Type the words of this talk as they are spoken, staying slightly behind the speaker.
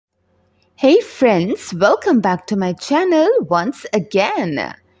Hey friends, welcome back to my channel once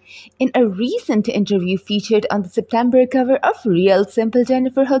again. In a recent interview featured on the September cover of Real Simple,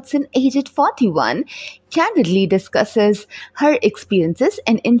 Jennifer Hudson, aged 41, candidly discusses her experiences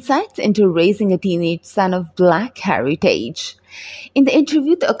and insights into raising a teenage son of Black heritage. In the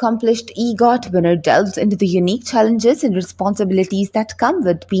interview, the accomplished EGOT winner delves into the unique challenges and responsibilities that come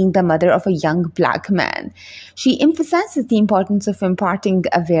with being the mother of a young Black man. She emphasizes the importance of imparting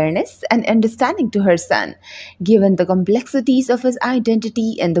awareness and understanding to her son, given the complexities of his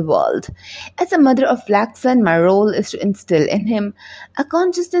identity in the world. As a mother of Black son, my role is to instill in him a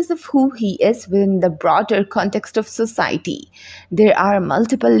consciousness of who he is within the broader context of society. There are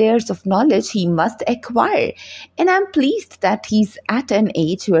multiple layers of knowledge he must acquire, and I'm pleased that he's at an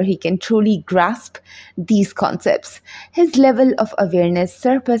age where he can truly grasp these concepts. His level of awareness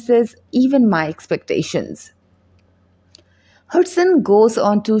surpasses even my expectations. Hudson goes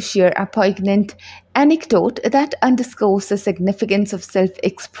on to share a poignant anecdote that underscores the significance of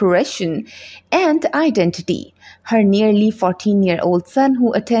self-expression and identity. Her nearly 14-year-old son,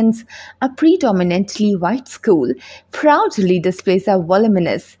 who attends a predominantly white school, proudly displays a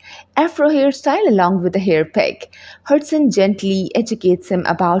voluminous afro hairstyle along with a hair pig. Hudson gently educates him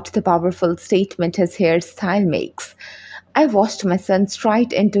about the powerful statement his hairstyle makes. I watched my son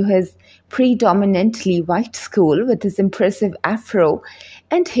stride into his predominantly white school with his impressive afro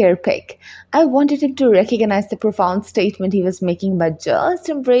and hair pick. I wanted him to recognize the profound statement he was making by just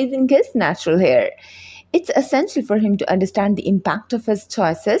embracing his natural hair. It's essential for him to understand the impact of his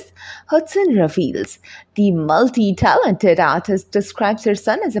choices, Hudson reveals. The multi-talented artist describes her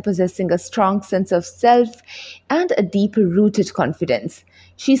son as possessing a strong sense of self and a deep-rooted confidence.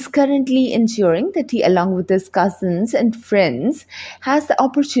 She's currently ensuring that he, along with his cousins and friends, has the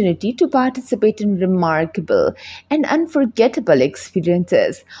opportunity to participate in remarkable and unforgettable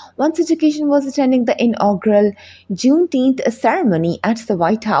experiences. One such occasion was attending the inaugural Juneteenth ceremony at the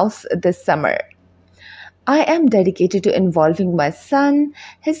White House this summer. I am dedicated to involving my son,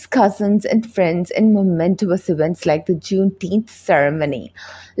 his cousins, and friends in momentous events like the Juneteenth ceremony.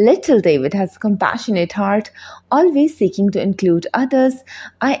 Little David has a compassionate heart, always seeking to include others.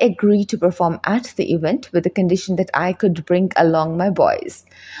 I agreed to perform at the event with the condition that I could bring along my boys.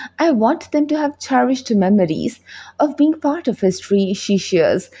 I want them to have cherished memories of being part of history, she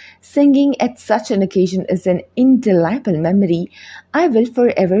shares. Singing at such an occasion is an indelible memory I will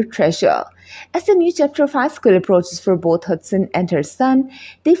forever treasure. As the new chapter of high school approaches for both Hudson and her son,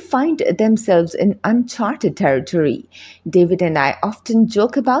 they find themselves in uncharted territory. David and I often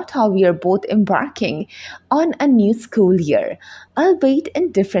joke about how we are both embarking on a new school year, albeit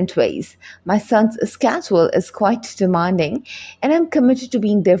in different ways. My son's schedule is quite demanding, and I'm committed to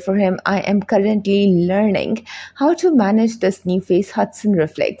being there for him. I am currently learning how to manage this new phase, Hudson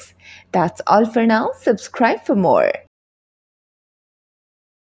reflects. That's all for now. Subscribe for more.